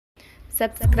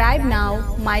Subscribe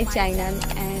now my channel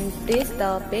and press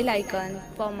the bell icon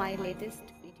for my latest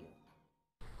video.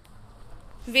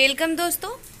 Welcome दोस्तों,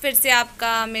 फिर से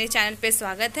आपका मेरे चैनल पे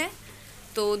स्वागत है।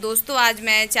 तो दोस्तों आज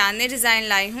मैं चांदनी डिज़ाइन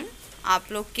लाई हूँ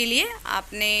आप लोग के लिए।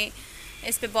 आपने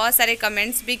इस पे बहुत सारे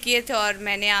कमेंट्स भी किए थे और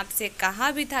मैंने आपसे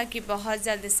कहा भी था कि बहुत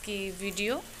जल्द इसकी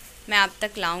वीडियो मैं आप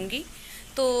तक लाऊंगी।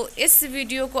 तो इस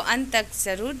वीडियो को अंत तक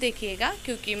ज़रूर देखिएगा,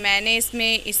 क्योंकि मैंने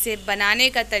इसमें इसे बनाने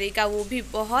का तरीका वो भी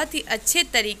बहुत ही अच्छे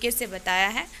तरीके से बताया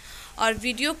है। और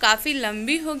वीडियो काफ़ी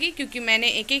लंबी होगी क्योंकि मैंने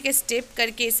एक एक स्टेप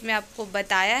करके इसमें आपको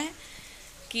बताया है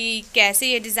कि कैसे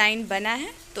ये डिज़ाइन बना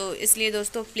है। तो इसलिए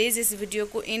दोस्तों प्लीज़ इस वीडियो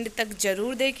को एंड तक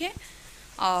ज़रूर देखें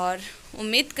और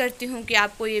उम्मीद करती हूँ कि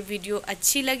आपको ये वीडियो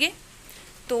अच्छी लगे।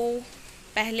 तो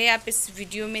पहले आप इस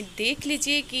वीडियो में देख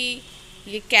लीजिए कि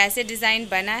ये कैसे डिज़ाइन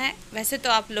बना है। वैसे तो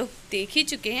आप लोग देख ही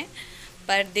चुके हैं,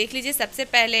 पर देख लीजिए। सबसे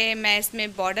पहले मैं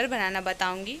इसमें बॉर्डर बनाना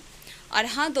बताऊंगी। और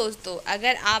हाँ दोस्तों,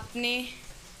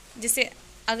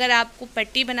 अगर आपको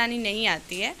पट्टी बनानी नहीं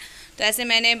आती है तो ऐसे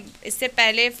मैंने इससे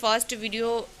पहले फर्स्ट वीडियो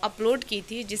अपलोड की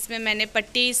थी जिसमें मैंने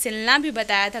पट्टी सिलना भी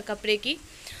बताया था कपड़े की,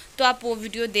 तो आप वो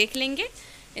वीडियो देख लेंगे।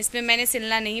 इसमें मैंने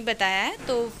सिलना नहीं बताया है,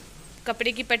 तो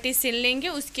कपड़े की पट्टी सिल लेंगे,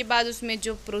 उसके बाद उसमें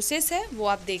जो प्रोसेस है वो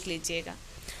आप देख लीजिएगा।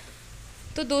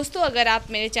 तो दोस्तों अगर आप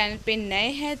मेरे चैनल पे नए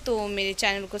हैं तो मेरे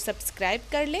चैनल को सब्सक्राइब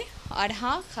कर लें। और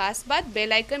हाँ, ख़ास बात,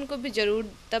 बेल आइकन को भी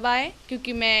ज़रूर दबाएं,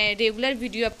 क्योंकि मैं रेगुलर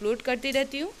वीडियो अपलोड करती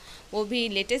रहती हूँ, वो भी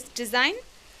लेटेस्ट डिज़ाइन।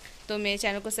 तो मेरे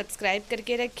चैनल को सब्सक्राइब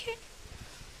करके रखें।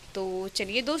 तो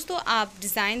चलिए दोस्तों, आप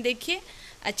डिज़ाइन देखिए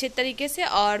अच्छे तरीके से,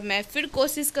 और मैं फिर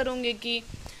कोशिश करूँगी कि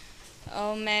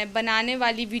मैं बनाने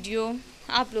वाली वीडियो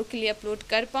आप लोग के लिए अपलोड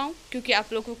कर पाऊँ, क्योंकि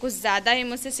आप लोगों को कुछ ज़्यादा ही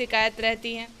मुझसे शिकायत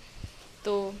रहती है।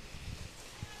 तो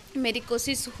मेरी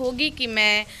कोशिश होगी कि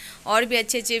मैं और भी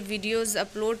अच्छे अच्छे वीडियोस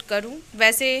अपलोड करूं।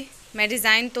 वैसे मैं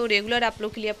डिज़ाइन तो रेगुलर आप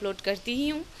लोग के लिए अपलोड करती ही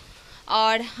हूं।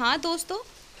 और हाँ दोस्तों,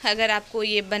 अगर आपको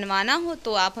ये बनवाना हो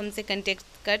तो आप हमसे कांटेक्ट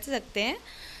कर सकते हैं।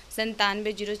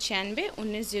 97 096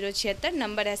 19 076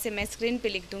 नंबर ऐसे मैं स्क्रीन पे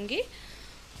लिख दूँगी।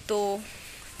 तो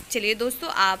चलिए दोस्तों,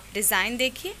 आप डिज़ाइन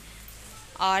देखिए।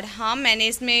 और हाँ, मैंने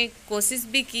इसमें कोशिश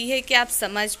भी की है कि आप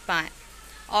समझ पाएँ।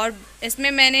 और इसमें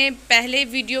मैंने पहले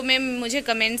वीडियो में मुझे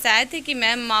कमेंट्स आए थे कि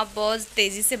मैम आप बहुत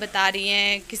तेज़ी से बता रही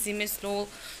हैं, किसी में स्लो।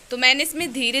 तो मैंने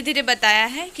इसमें धीरे धीरे बताया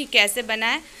है कि कैसे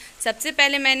बनाएं। सबसे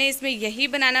पहले मैंने इसमें यही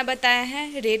बनाना बताया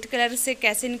है, रेड कलर से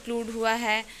कैसे इंक्लूड हुआ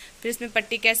है, फिर इसमें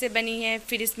पट्टी कैसे बनी है,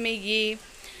 फिर इसमें ये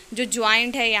जो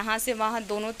जॉइंट है यहाँ से वहाँ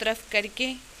दोनों तरफ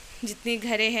करके जितनी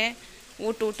घरे हैं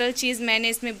वो टोटल चीज़ मैंने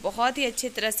इसमें बहुत ही अच्छी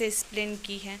तरह से एक्सप्लेन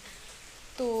की है।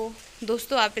 तो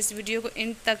दोस्तों आप इस वीडियो को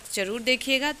इन तक ज़रूर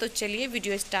देखिएगा। तो चलिए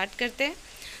वीडियो स्टार्ट करते हैं।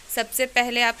 सबसे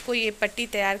पहले आपको ये पट्टी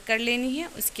तैयार कर लेनी है,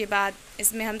 उसके बाद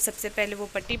इसमें हम सबसे पहले वो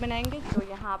पट्टी बनाएंगे जो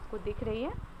यहाँ आपको दिख रही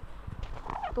है।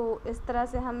 तो इस तरह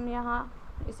से हम यहाँ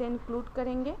इसे इंक्लूड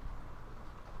करेंगे।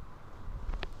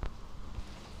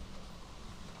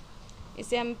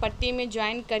 इसे हम पट्टी में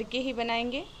ज्वाइन करके ही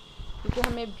बनाएंगे, क्योंकि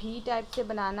हमें भी टाइप से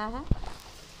बनाना है।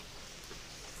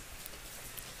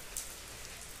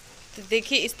 तो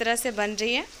देखिए इस तरह से बन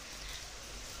रही है।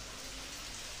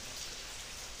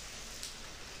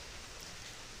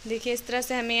 देखिए इस तरह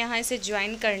से हमें यहाँ इसे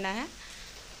ज्वाइन करना है।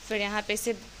 फिर यहाँ पे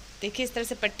इसे देखिए इस तरह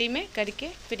से पट्टी में करके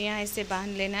फिर यहाँ इसे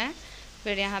बांध लेना है।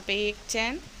 फिर यहाँ पे एक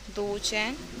चैन, दो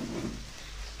चैन,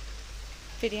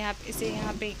 फिर इसे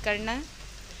यहाँ पे करना है।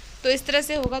 तो इस तरह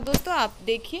से होगा दोस्तों, आप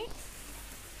देखिए।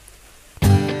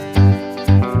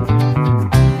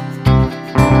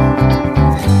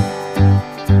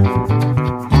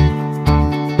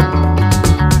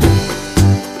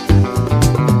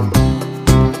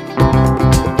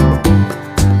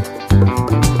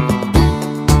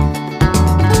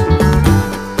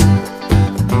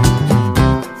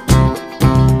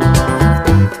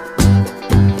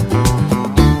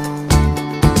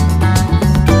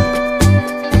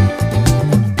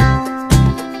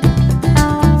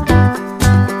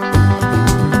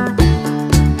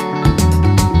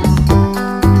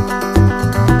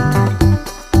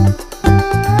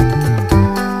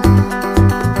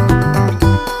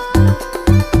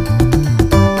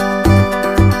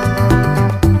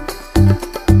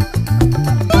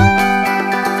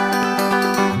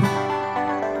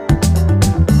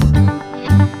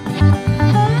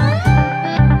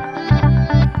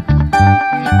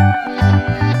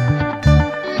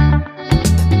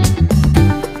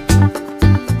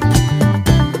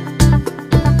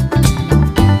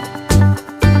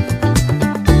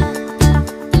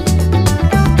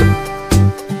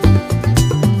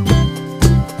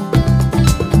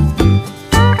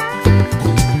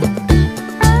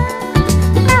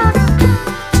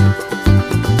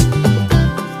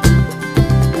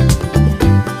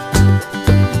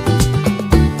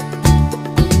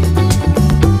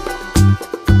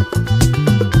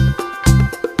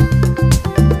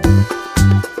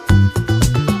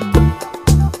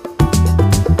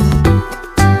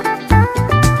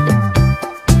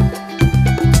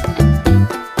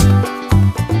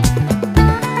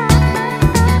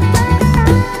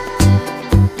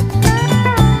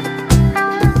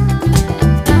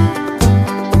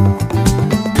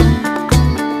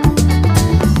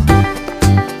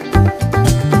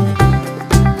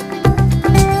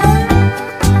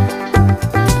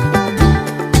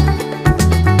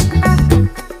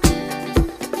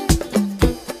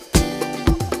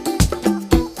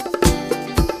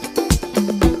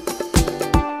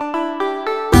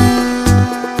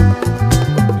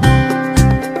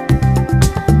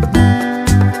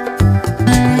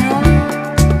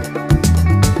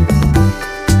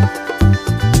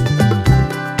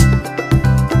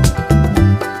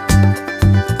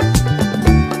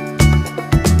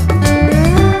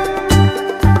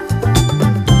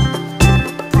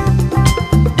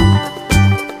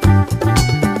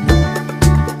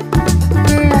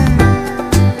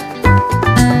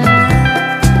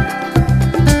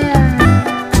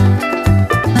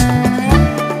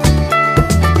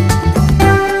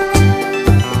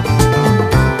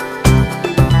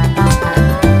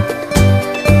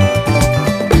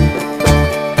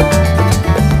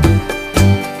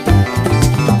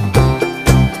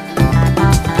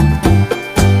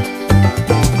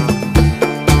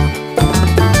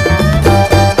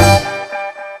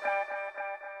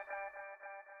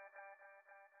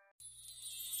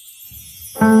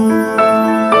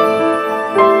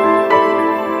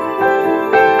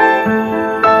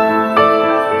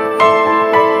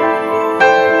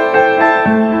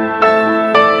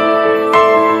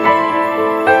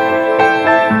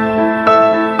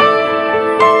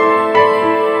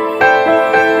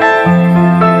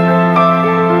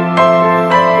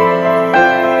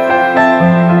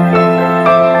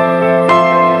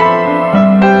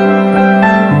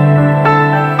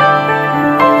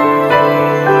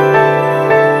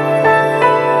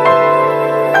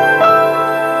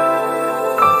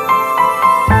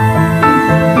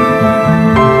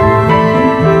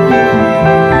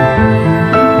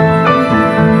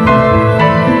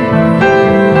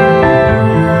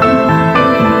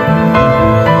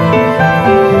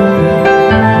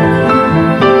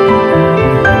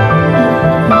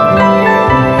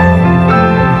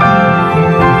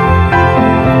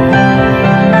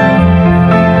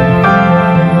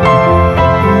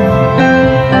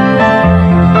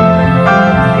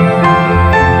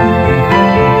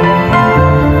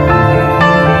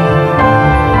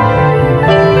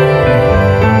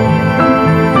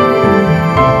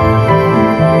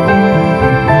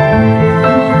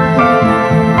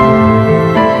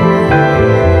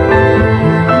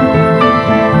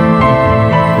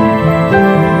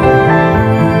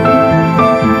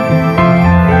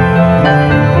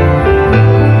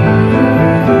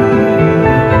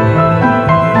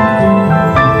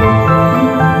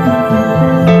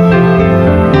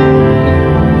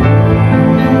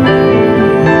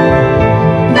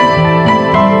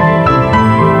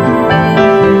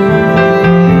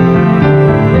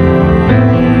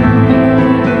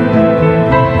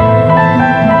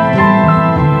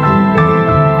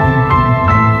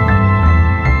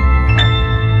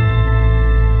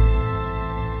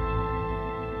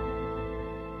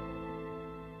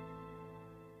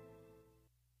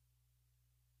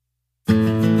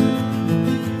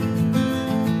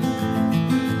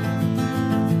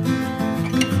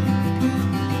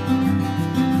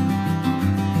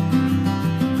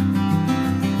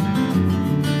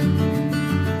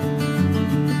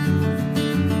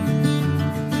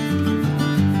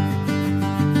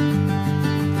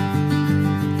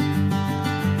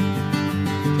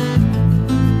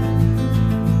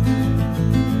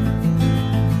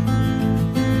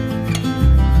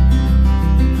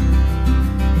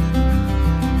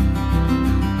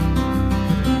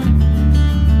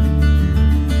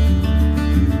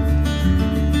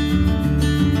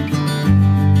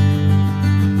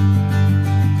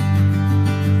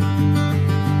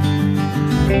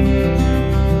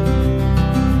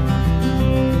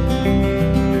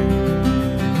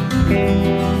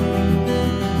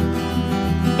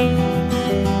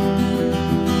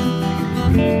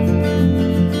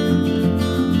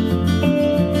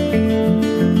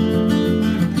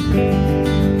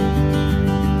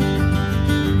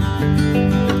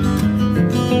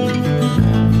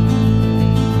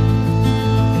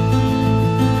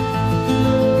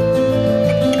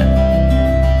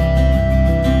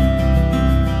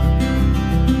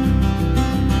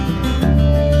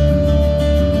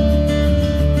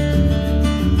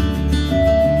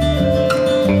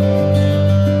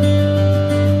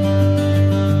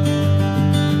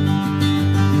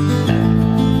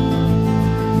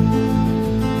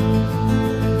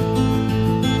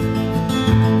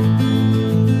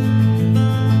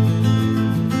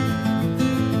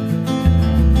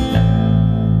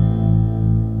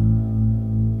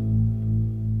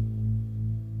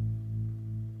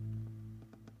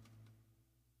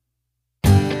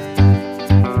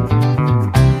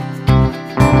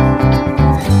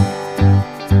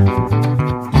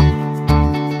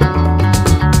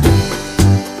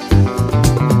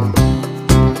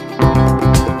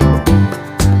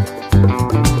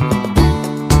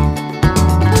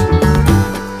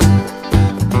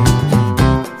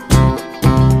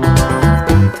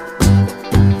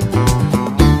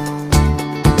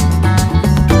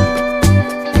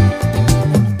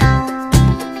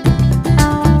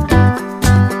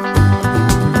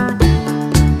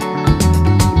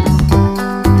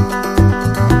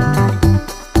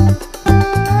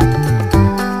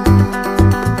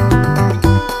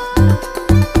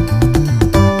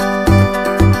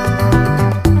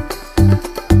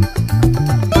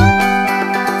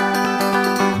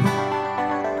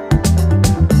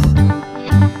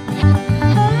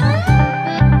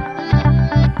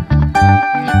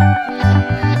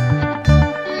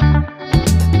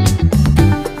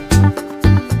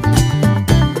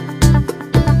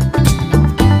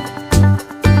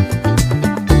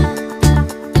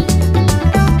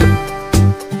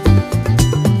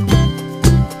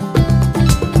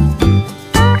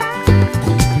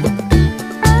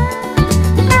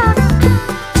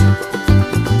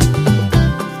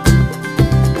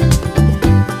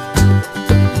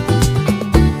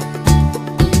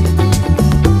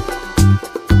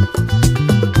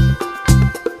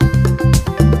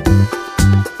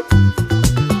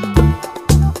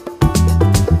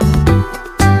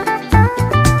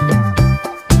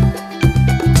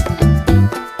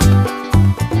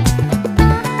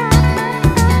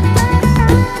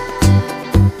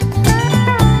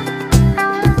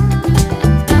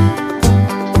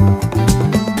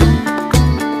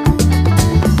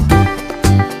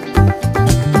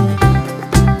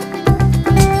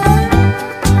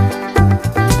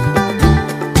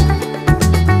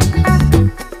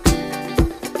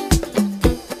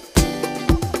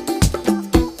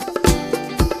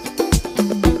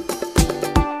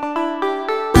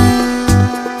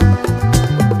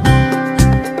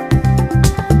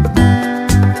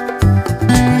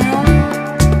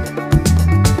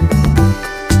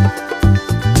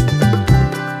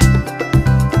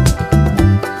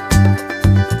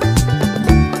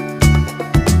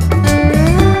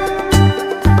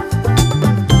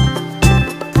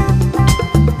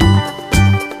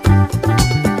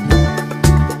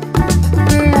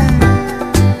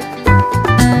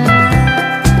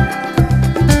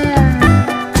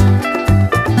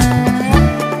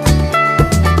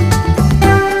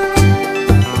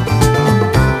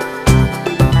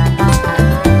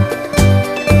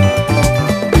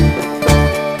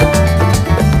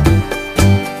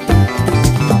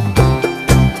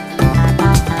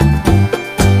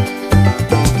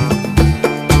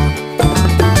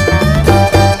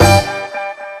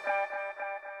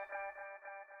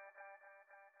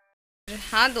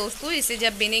 हाँ दोस्तों, इसे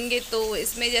जब बिनेंगे तो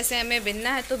इसमें जैसे हमें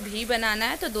बिनना है तो भी बनाना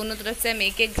है, तो दोनों तरफ से हम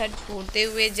एक एक घर छोड़ते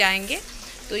हुए जाएंगे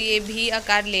तो ये भी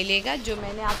आकार ले लेगा, जो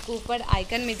मैंने आपको ऊपर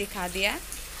आइकन में दिखा दिया है।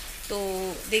 तो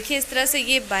देखिए इस तरह से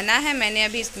ये बना है। मैंने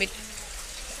अभी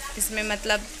इसमें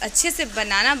मतलब अच्छे से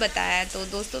बनाना बताया है। तो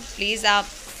दोस्तों प्लीज़ आप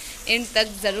इन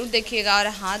तक ज़रूर देखिएगा, और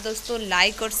हाँ दोस्तों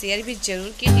लाइक और शेयर भी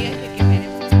ज़रूर कीजिएगा, क्योंकि मैंने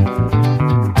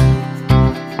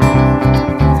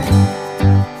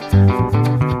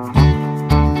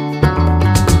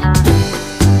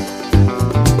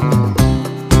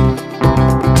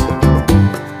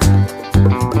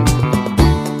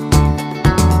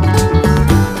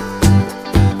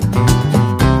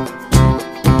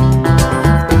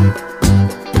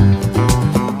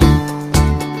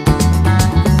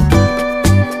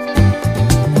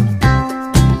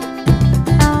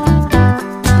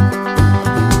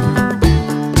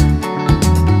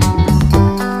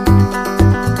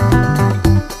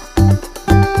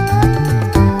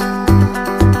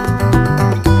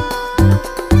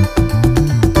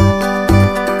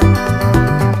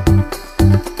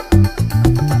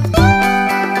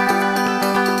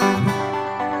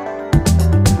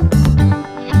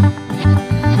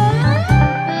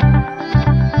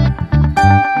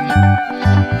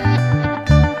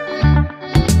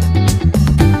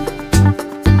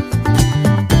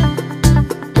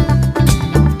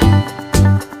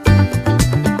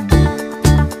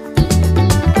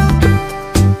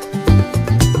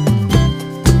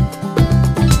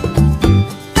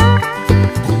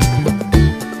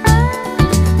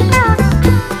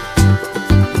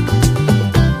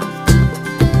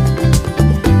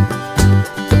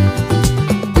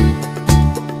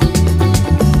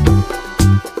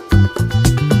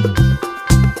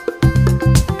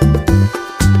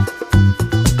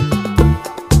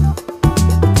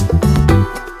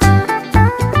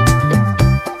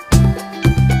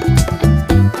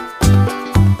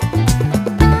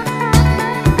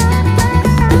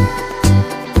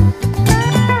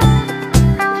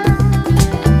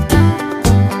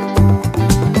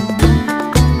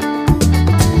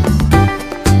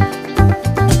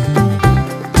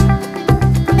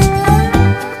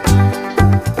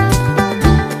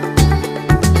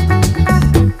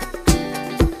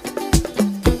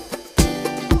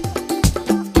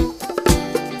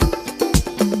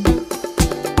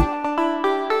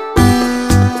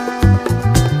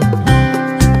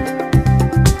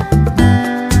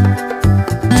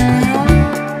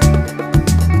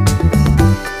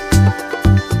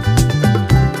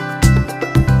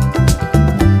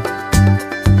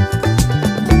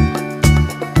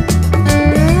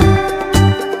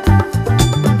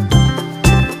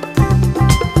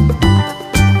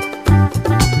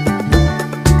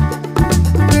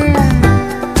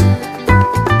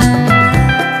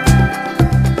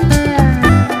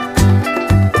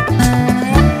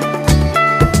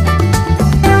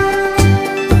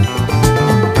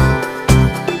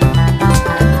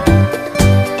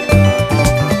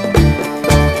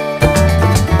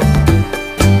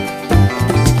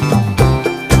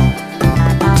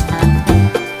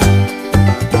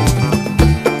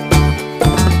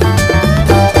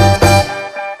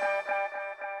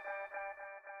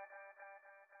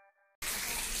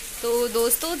तो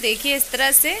दोस्तों देखिए इस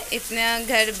तरह से इतना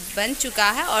घर बन चुका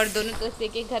है, और दोनों तरफ से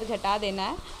एक एक घर घटा देना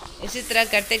है। इसी तरह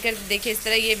करते करते देखिए इस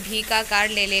तरह ये भी का आकार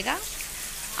ले लेगा।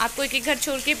 आपको एक एक घर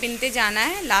छोड़ के बिनते जाना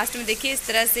है। लास्ट में देखिए इस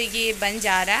तरह से ये बन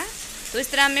जा रहा है। तो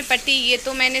इस तरह हमें पट्टी, ये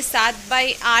तो मैंने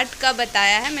 7x8 का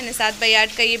बताया है, मैंने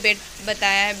 7x8 का ये बेड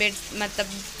बताया है, बेड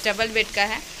मतलब डबल बेड का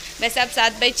है। वैसे आप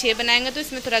 7x6 बनाएंगे तो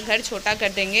इसमें थोड़ा घर छोटा कर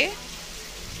देंगे।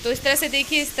 तो इस तरह से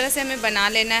देखिए इस तरह से हमें बना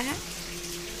लेना है।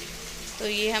 तो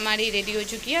ये हमारी रेडी हो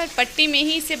चुकी है, और पट्टी में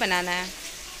ही इसे बनाना है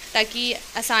ताकि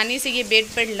आसानी से ये बेड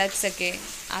पर लग सके।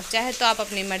 आप चाहे तो आप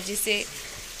अपनी मर्ज़ी से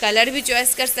कलर भी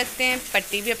चॉइस कर सकते हैं,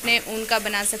 पट्टी भी अपने ऊन का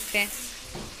बना सकते हैं।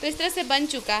 तो इस तरह से बन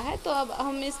चुका है। तो अब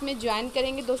हम इसमें ज्वाइन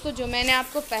करेंगे दोस्तों, जो मैंने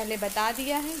आपको पहले बता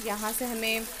दिया है। यहाँ से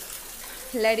हमें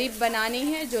लड़ी बनानी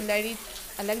है, जो लड़ी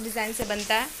अलग डिज़ाइन से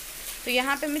बनता है। तो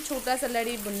यहाँ पे हमें छोटा सा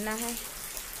लड़ी बुनना है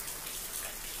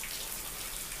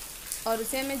और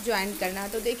उसे हमें ज्वाइन करना है।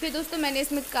 तो देखिए दोस्तों, मैंने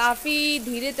इसमें काफ़ी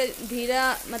धीरे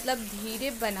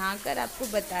बनाकर आपको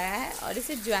बताया है, और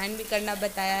इसे ज्वाइन भी करना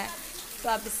बताया है। तो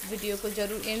आप इस वीडियो को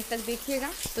ज़रूर एंड तक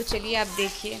देखिएगा। तो चलिए आप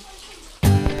देखिए।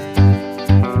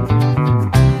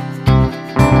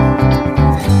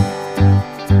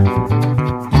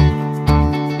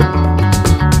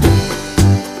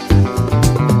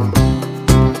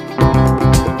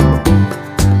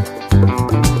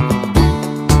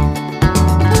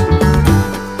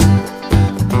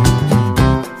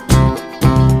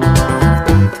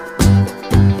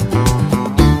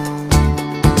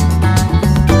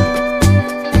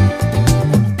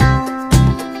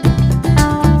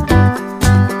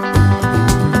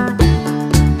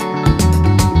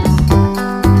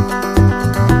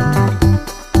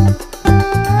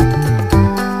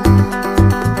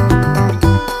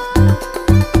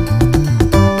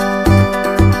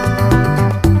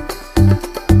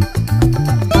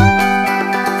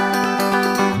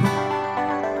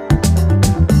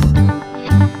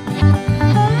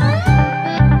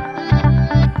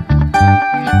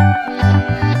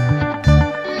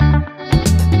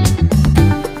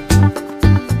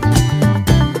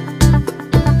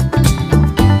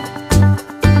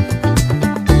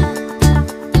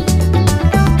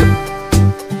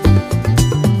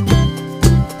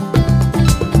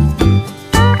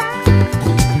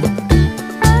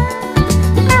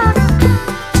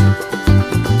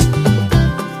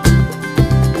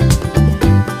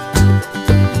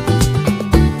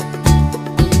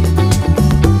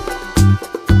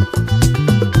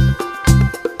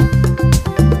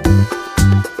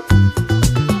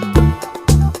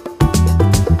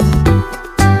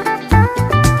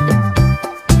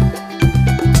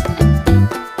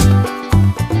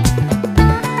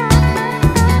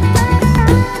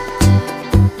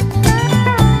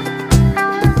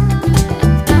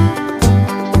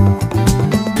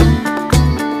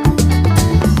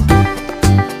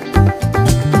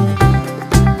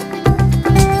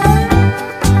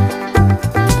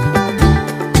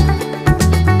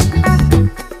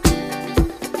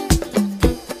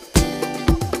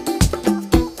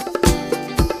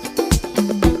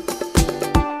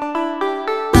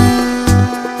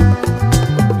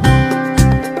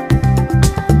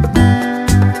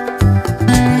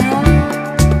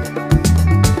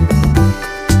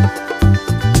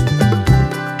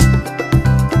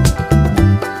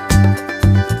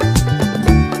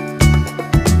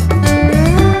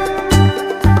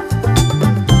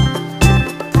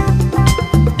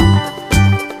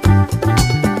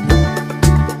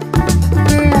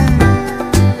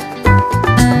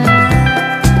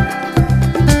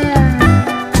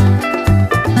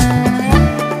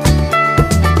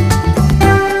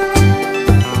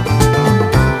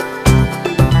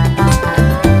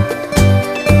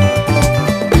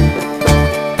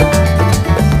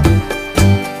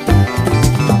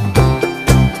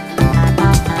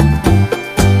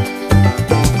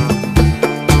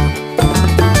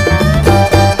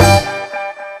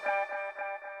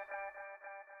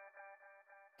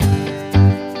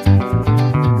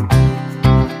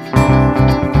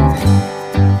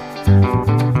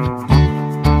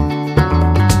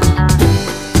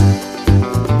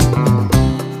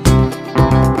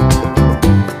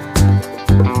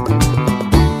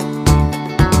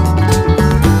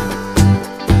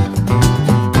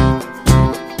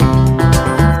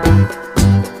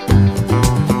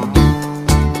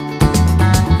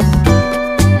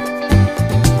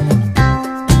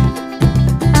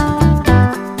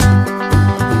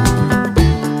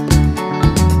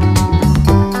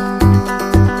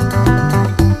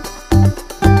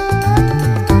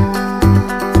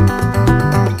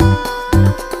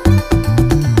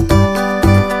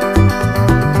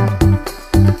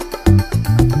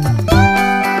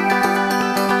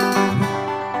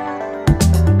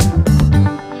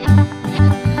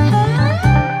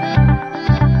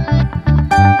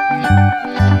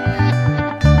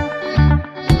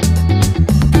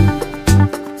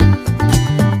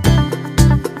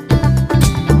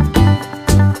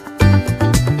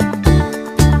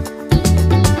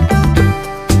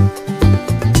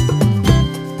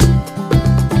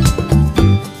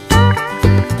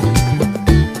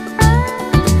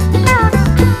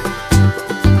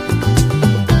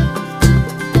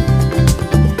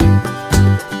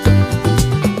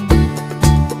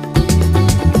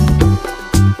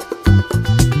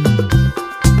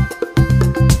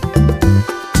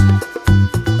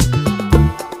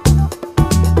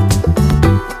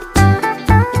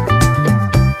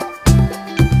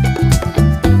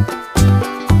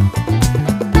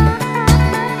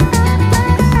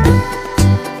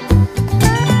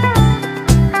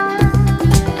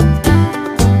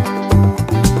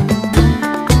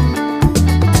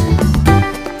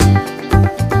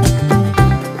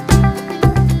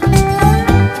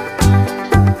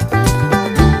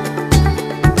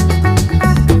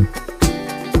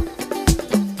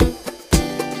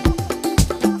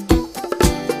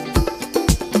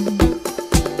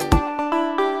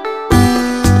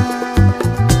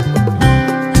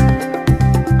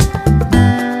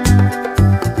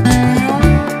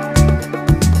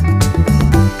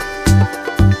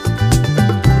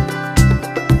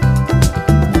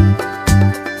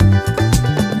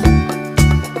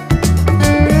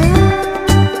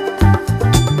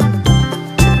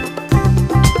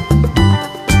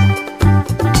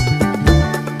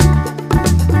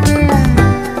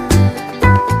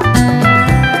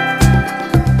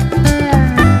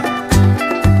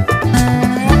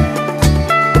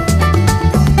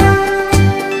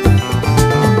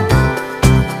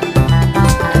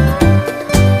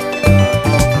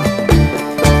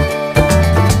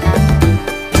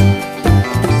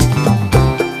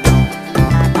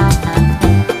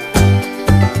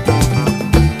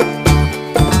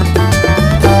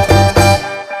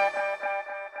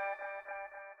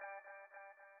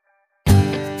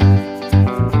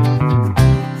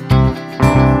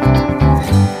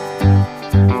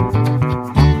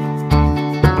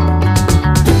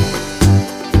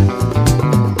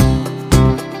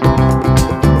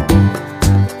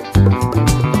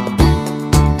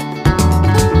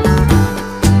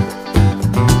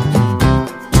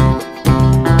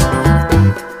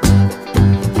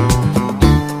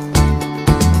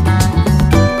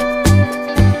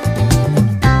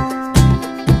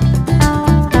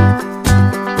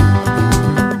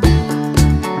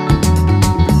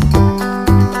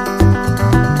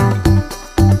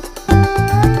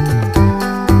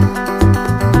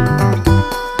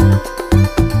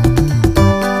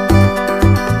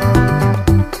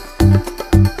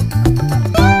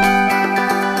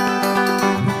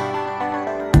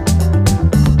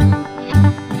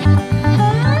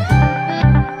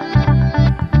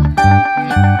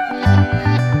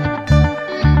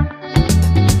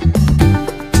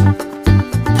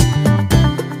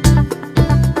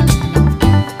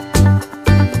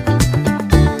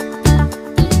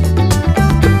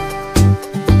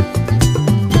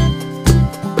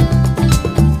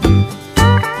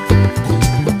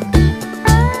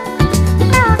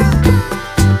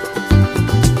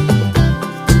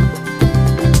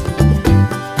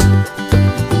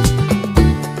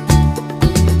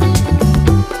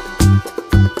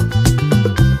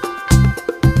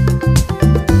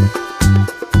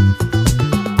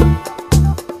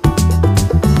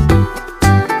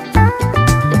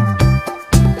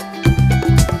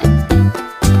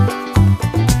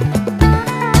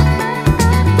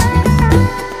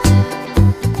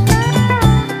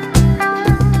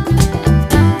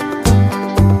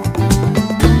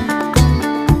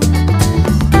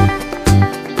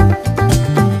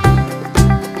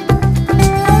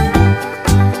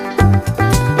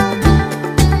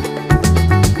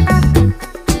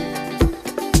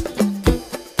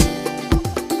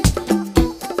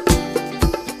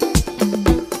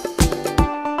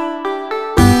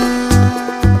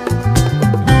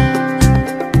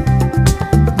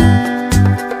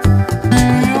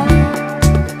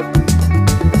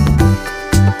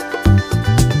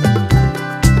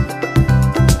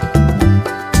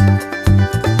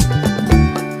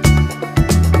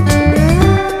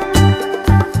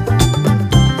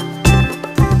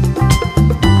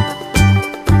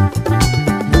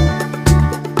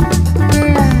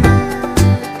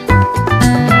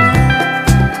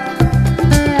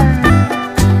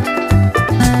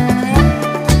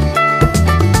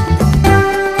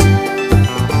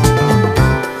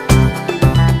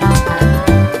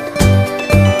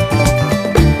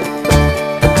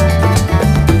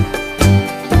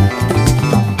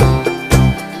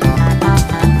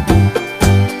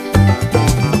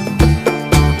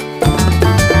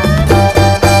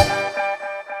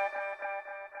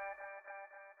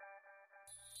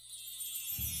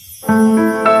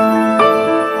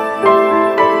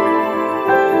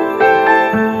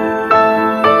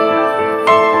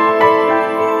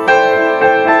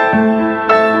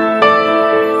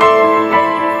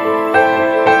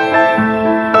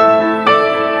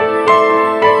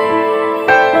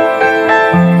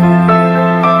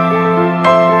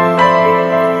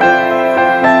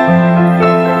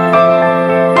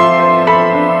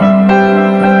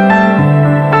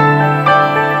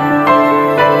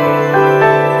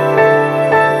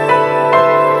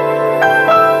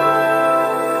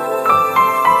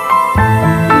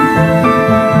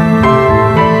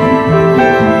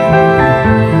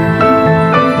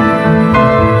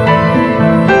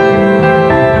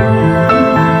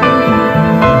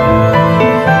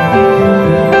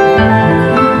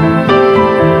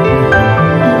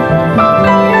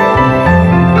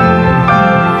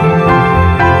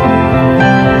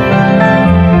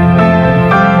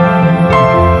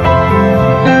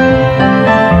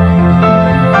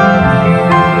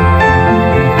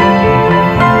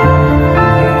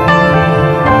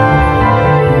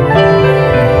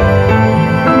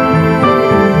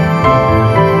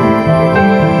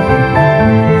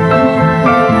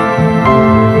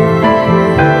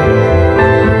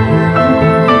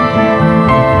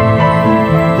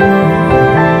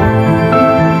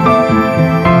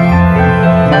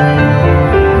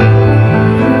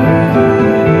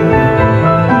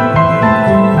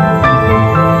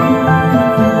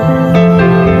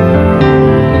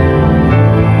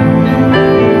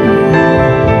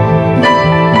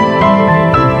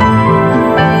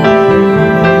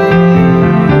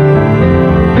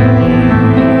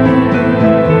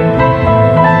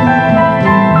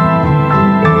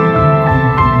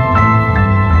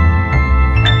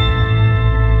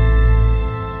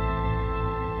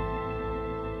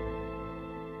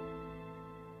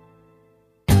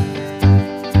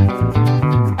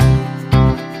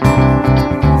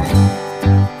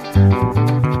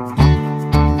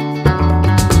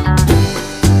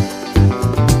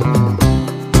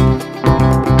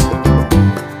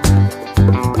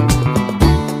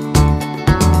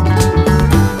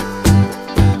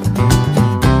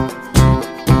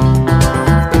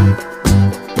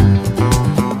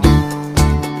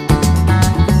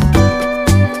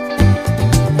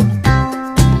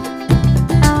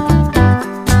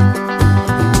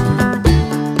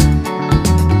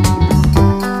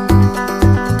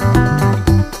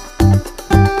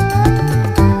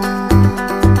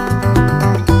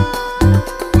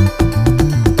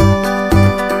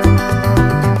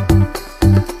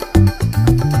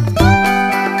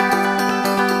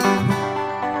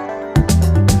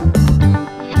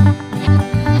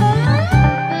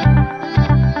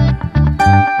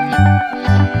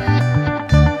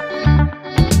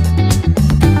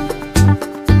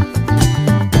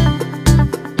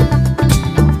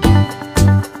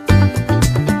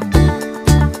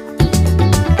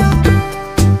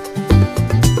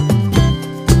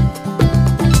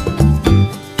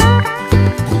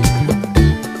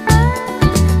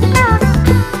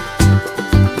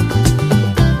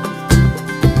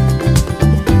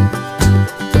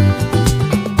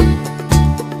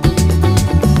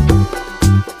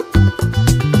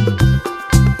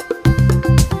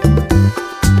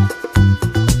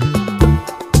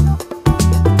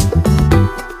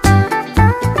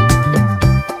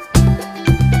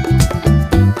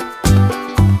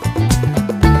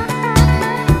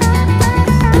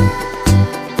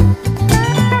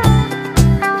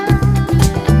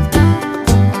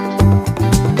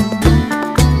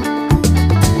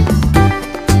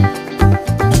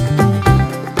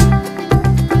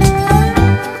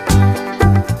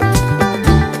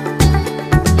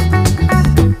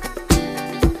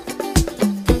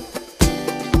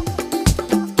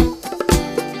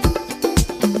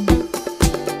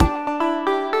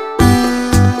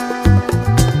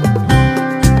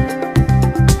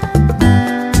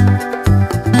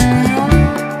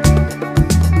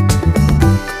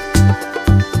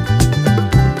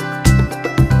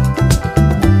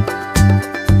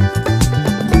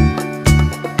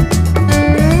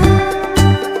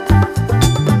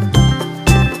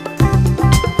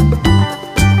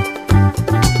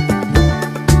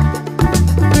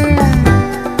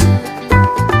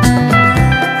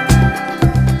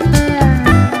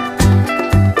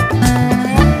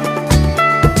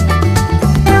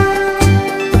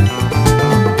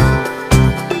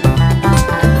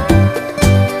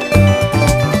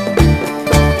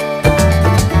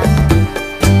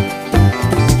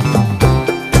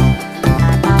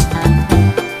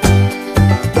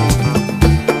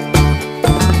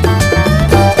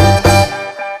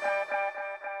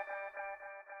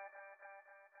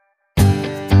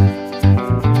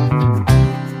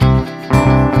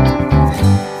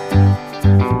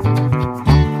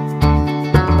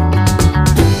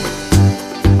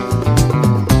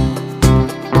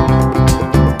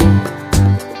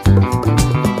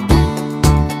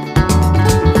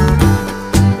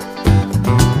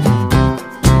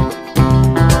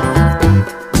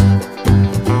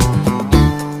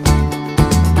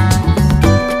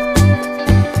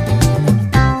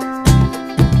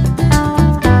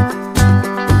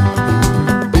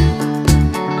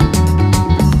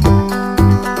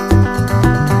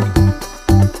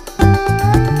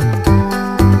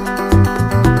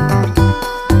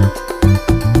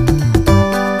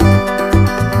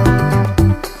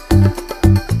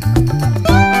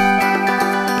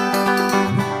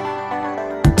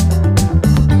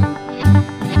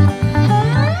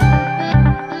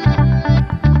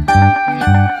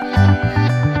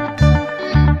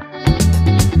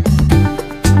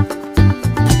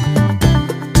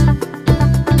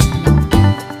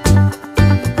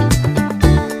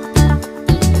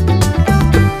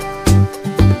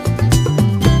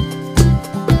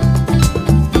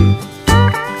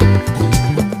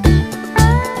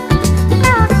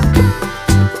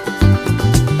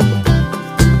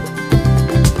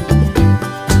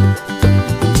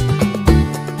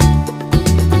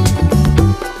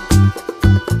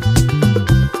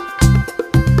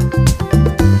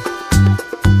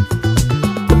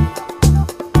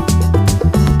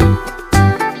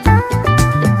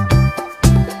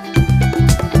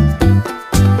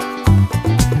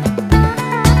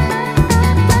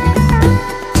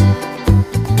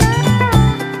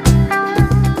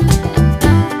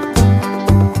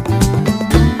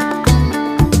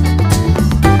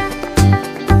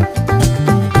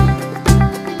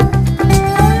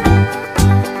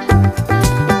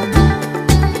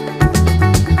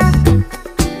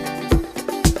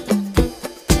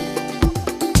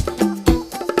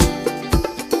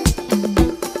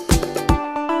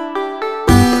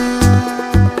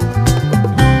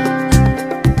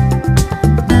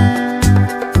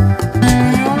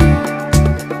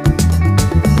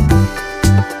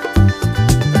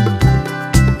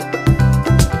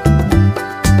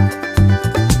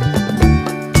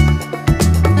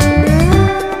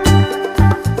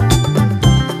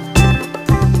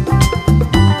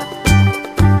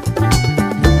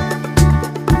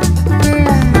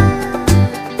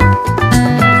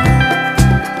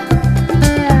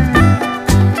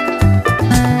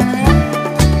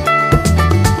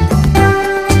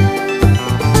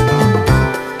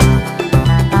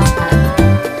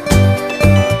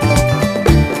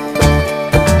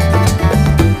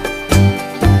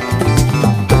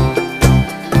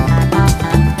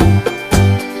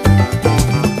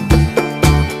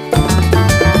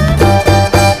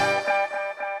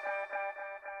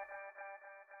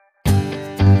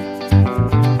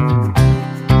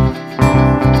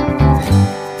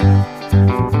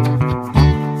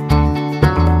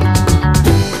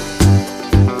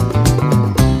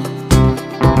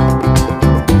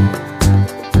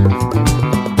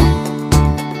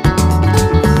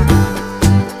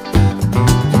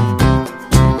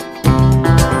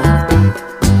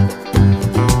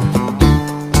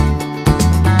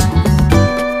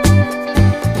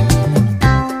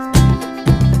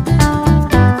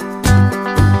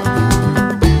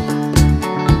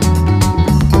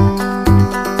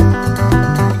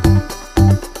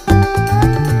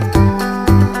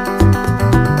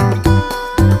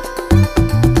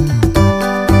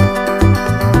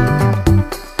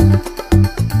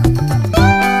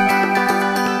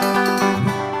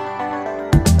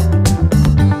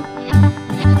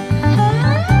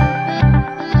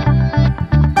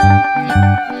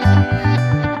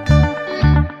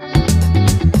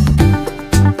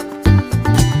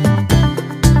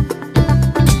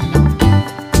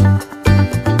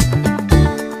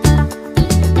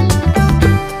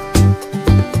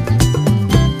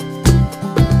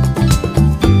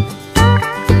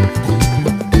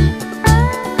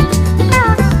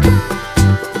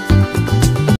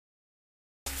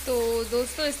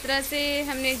 दोस्तों इस तरह से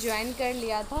हमने ज्वाइन कर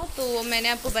लिया था। तो मैंने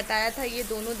आपको बताया था ये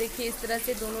दोनों देखिए इस तरह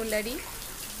से दोनों लड़ी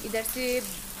इधर से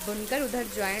बुनकर उधर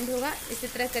ज्वाइंट होगा, इसी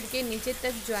तरह करके नीचे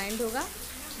तक ज्वाइंट होगा।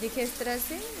 देखिए इस तरह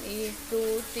से 1 2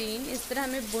 3 इस तरह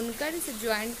हमें बुनकर इसे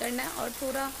ज्वाइंट करना है और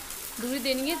थोड़ा दूरी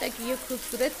देनी है ताकि ये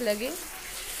खूबसूरत लगे।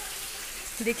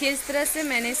 देखिए इस तरह से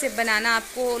मैंने इसे बनाना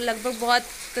आपको लगभग बहुत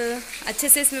अच्छे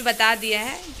से इसमें बता दिया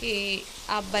है कि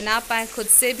आप बना पाएँ खुद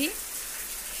से भी।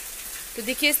 तो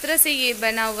देखिए इस तरह से ये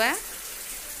बना हुआ है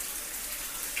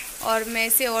और मैं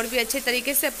इसे और भी अच्छे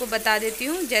तरीके से आपको बता देती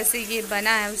हूँ। जैसे ये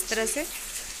बना है उस तरह से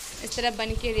इस तरह बन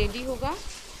के रेडी होगा।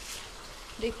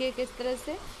 देखिए किस तरह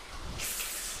से,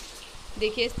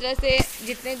 देखिए इस तरह से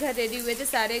जितने घर रेडी हुए थे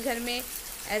सारे घर में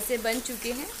ऐसे बन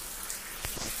चुके हैं।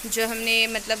 जो हमने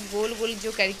मतलब गोल गोल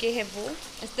जो करके है वो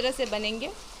इस तरह से बनेंगे।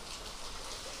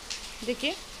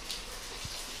 देखिए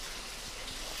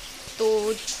तो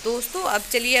दोस्तों अब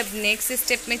चलिए अब नेक्स्ट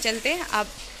स्टेप में चलते हैं। अब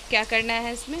क्या करना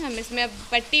है इसमें, हम इसमें अब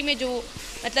पट्टी में जो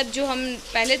मतलब जो हम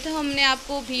पहले तो हमने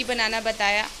आपको भी बनाना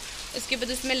बताया, उसके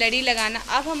बाद उसमें लड़ी लगाना।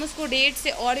 अब हम उसको रेड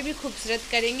से और भी खूबसूरत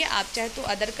करेंगे। आप चाहे तो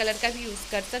अदर कलर का भी यूज़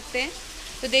कर सकते हैं।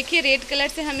 तो देखिए रेड कलर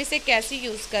से हम इसे कैसे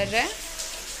यूज़ कर रहे हैं।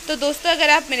 तो दोस्तों अगर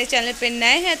आप मेरे चैनल पर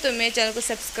नए हैं तो मेरे चैनल को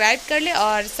सब्सक्राइब कर ले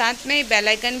और साथ में बेल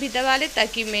आइकन भी दबा ले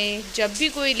ताकि मैं जब भी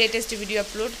कोई लेटेस्ट वीडियो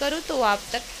अपलोड करूँ तो आप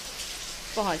तक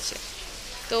पहुँचे।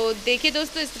 तो देखिए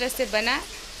दोस्तों इस तरह से बना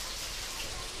है।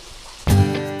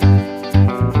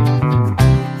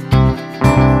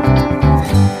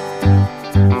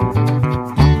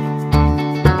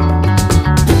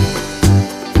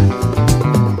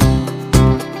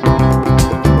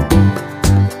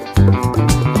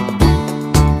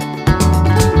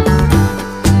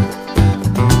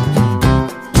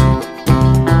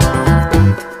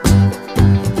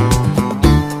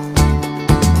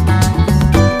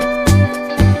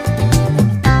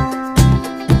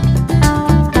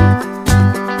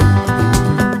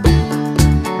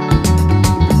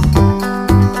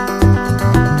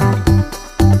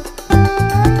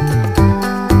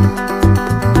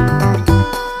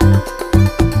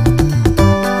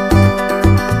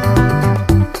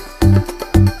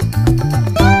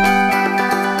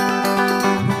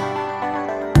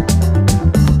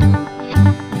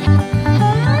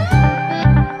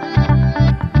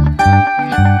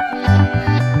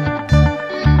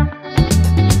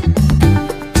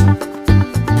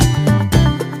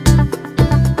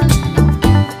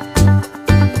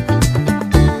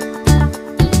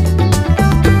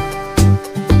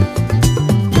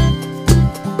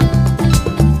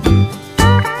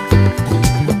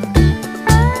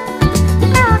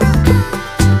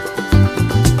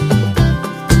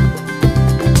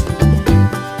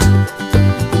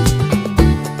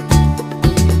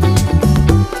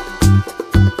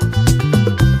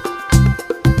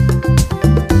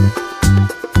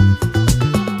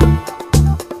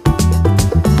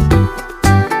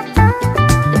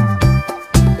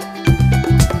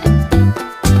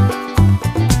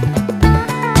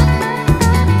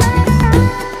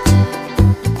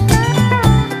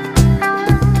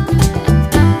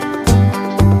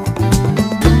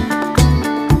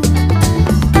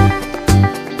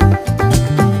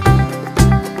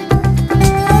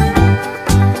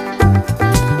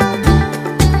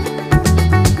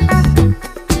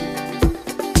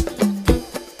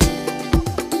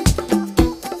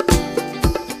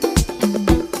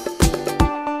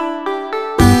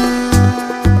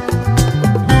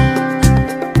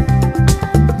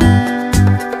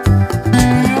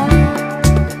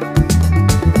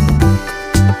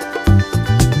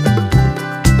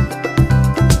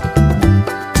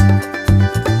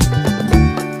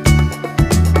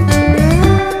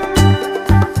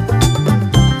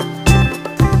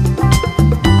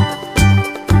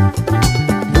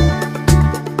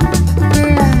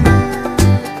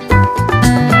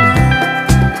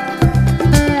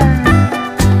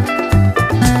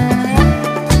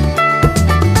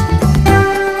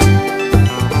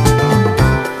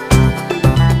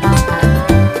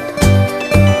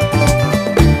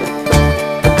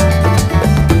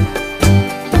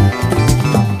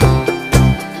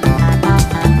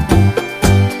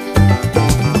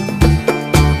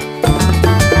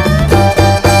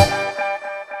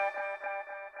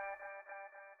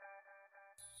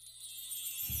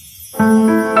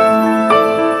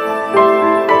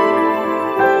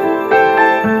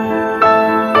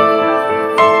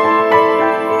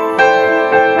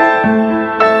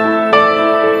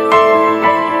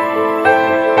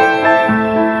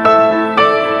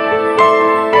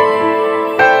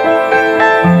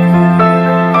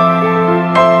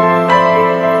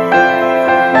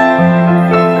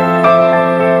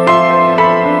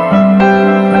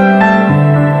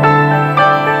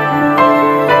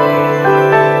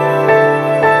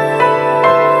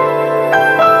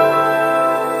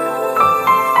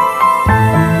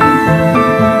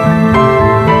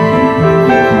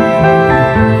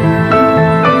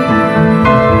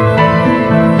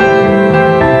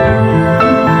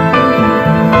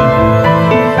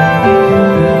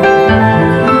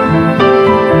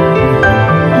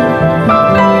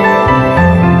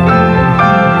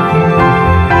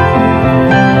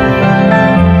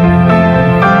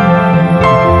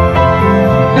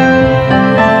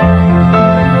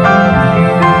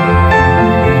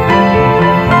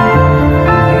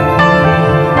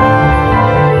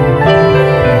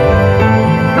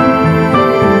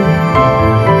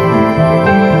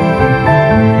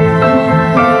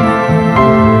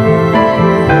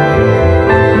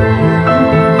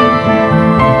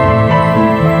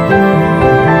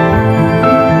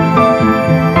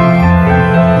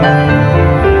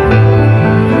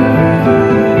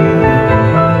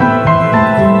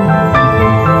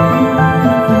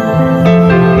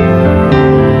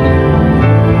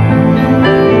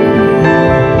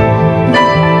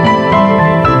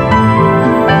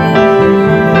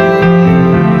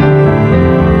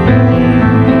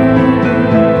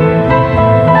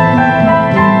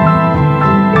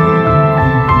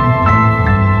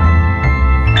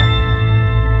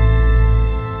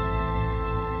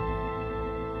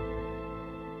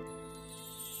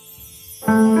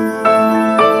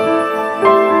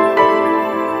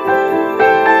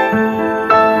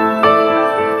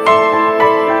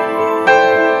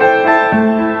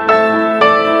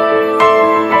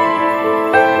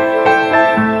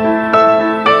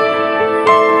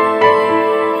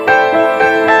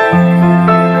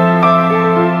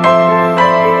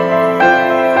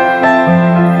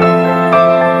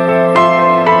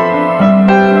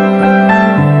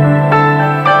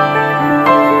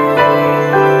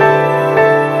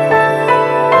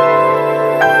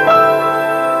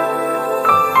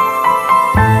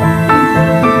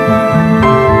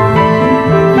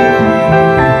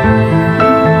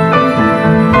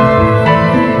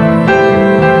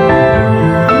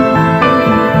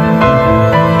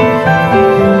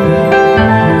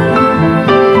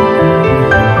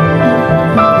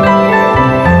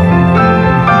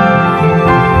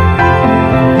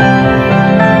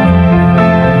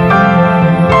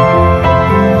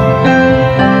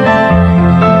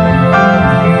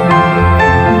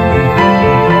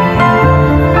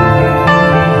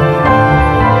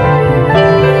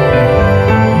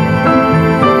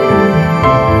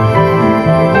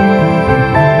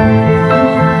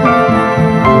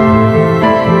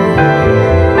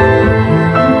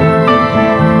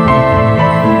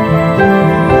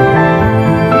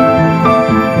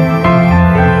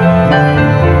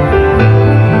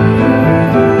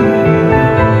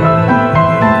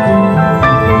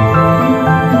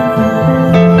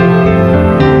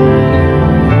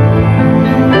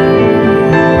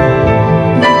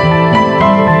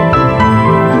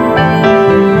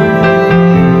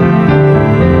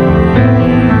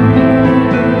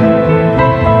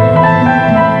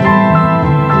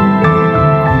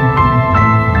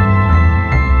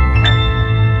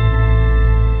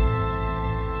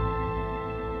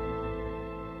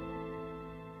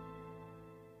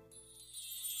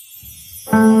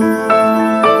 तो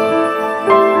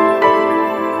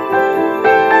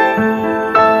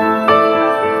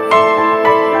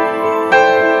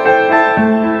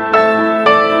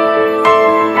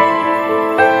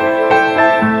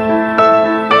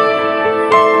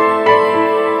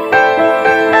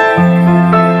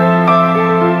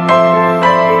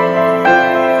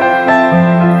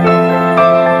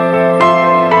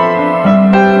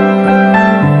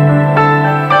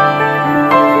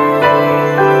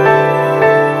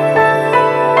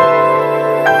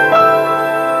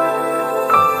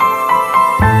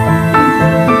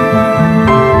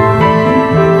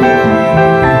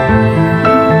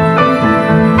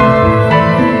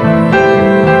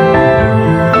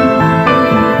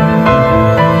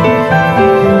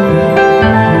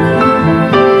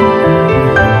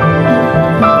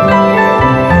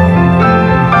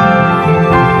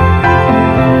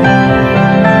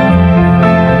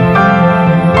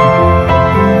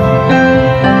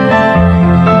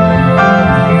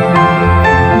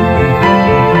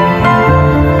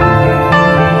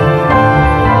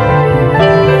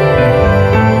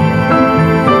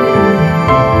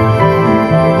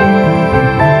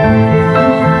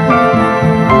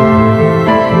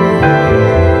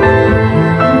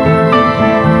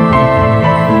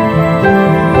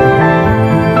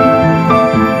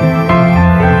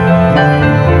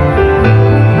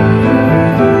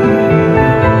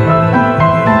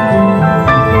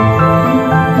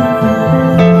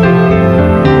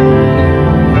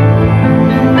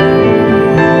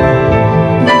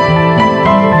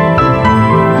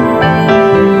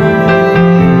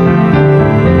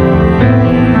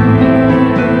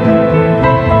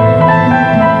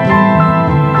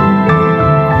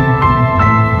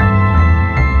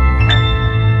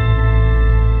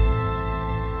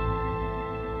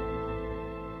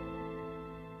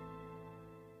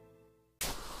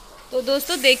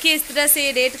दोस्तों देखिए, इस तरह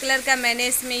से रेड कलर का मैंने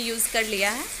इसमें यूज़ कर लिया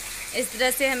है। इस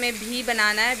तरह से हमें भी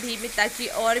बनाना है, भी में, ताकि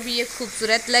और भी ये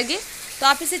खूबसूरत लगे। तो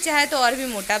आप इसे चाहे तो और भी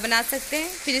मोटा बना सकते हैं।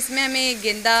 फिर इसमें हमें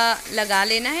गेंदा लगा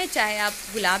लेना है, चाहे आप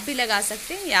गुलाब भी लगा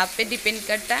सकते हैं, ये आप पे डिपेंड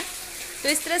करता है। तो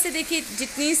इस तरह से देखिए,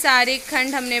 जितनी सारे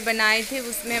खंड हमने बनाए थे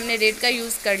उसमें हमने रेड का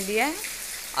यूज़ कर लिया है।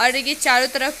 और ये चारों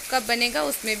तरफ का बनेगा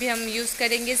उसमें भी हम यूज़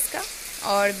करेंगे इसका।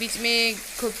 और बीच में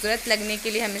खूबसूरत लगने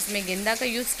के लिए हम इसमें गेंदा का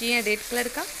यूज़ किए हैं, रेड कलर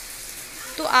का।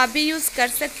 तो आप भी यूज़ कर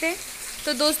सकते हैं।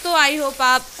 तो दोस्तों, आई होप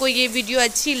आपको ये वीडियो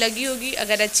अच्छी लगी होगी।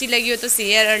 अगर अच्छी लगी हो तो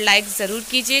शेयर और लाइक ज़रूर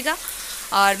कीजिएगा।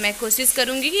 और मैं कोशिश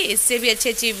करूँगी कि इससे भी अच्छी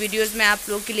अच्छी वीडियोज़ मैं आप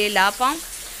लोगों के लिए ला पाऊँ।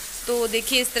 तो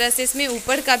देखिए, इस तरह से इसमें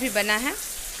ऊपर का भी बना है।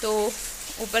 तो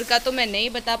ऊपर का तो मैं नहीं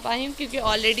बता पाई हूँ क्योंकि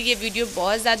ऑलरेडी ये वीडियो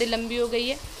बहुत ज़्यादा लंबी हो गई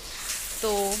है।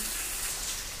 तो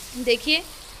देखिए,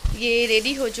 ये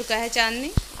रेडी हो चुका है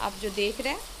चांदनी, आप जो देख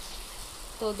रहे हैं।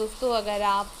 तो दोस्तों, अगर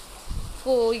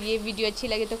आपको ये वीडियो अच्छी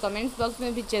लगे तो कमेंट्स बॉक्स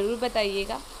में भी ज़रूर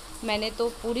बताइएगा। मैंने तो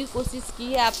पूरी कोशिश की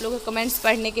है, आप लोगों के कमेंट्स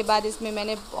पढ़ने के बाद इसमें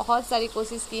मैंने बहुत सारी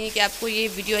कोशिश की है कि आपको ये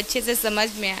वीडियो अच्छे से समझ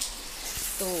में आए।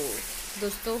 तो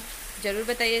दोस्तों, ज़रूर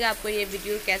बताइएगा आपको ये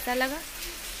वीडियो कैसा लगा।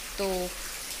 तो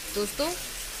दोस्तों,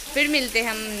 फिर मिलते हैं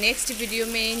हम नेक्स्ट वीडियो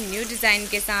में न्यू डिज़ाइन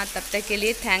के साथ। तब तक के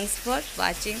लिए thanks for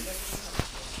watching.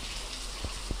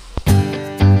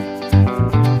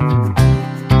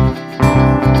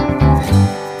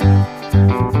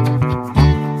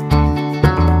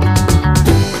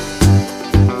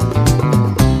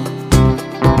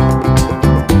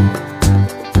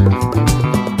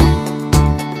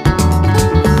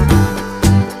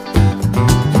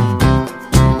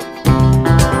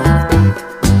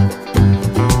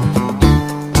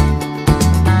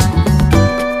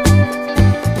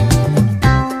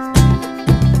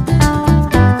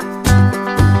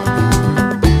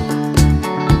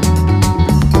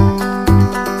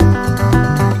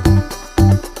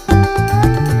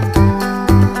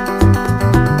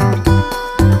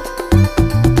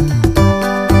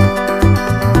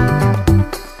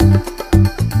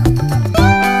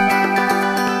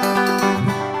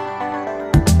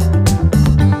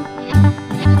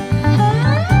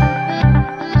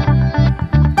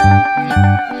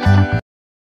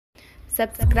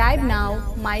 Subscribe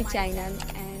now my channel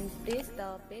and press the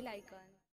bell icon.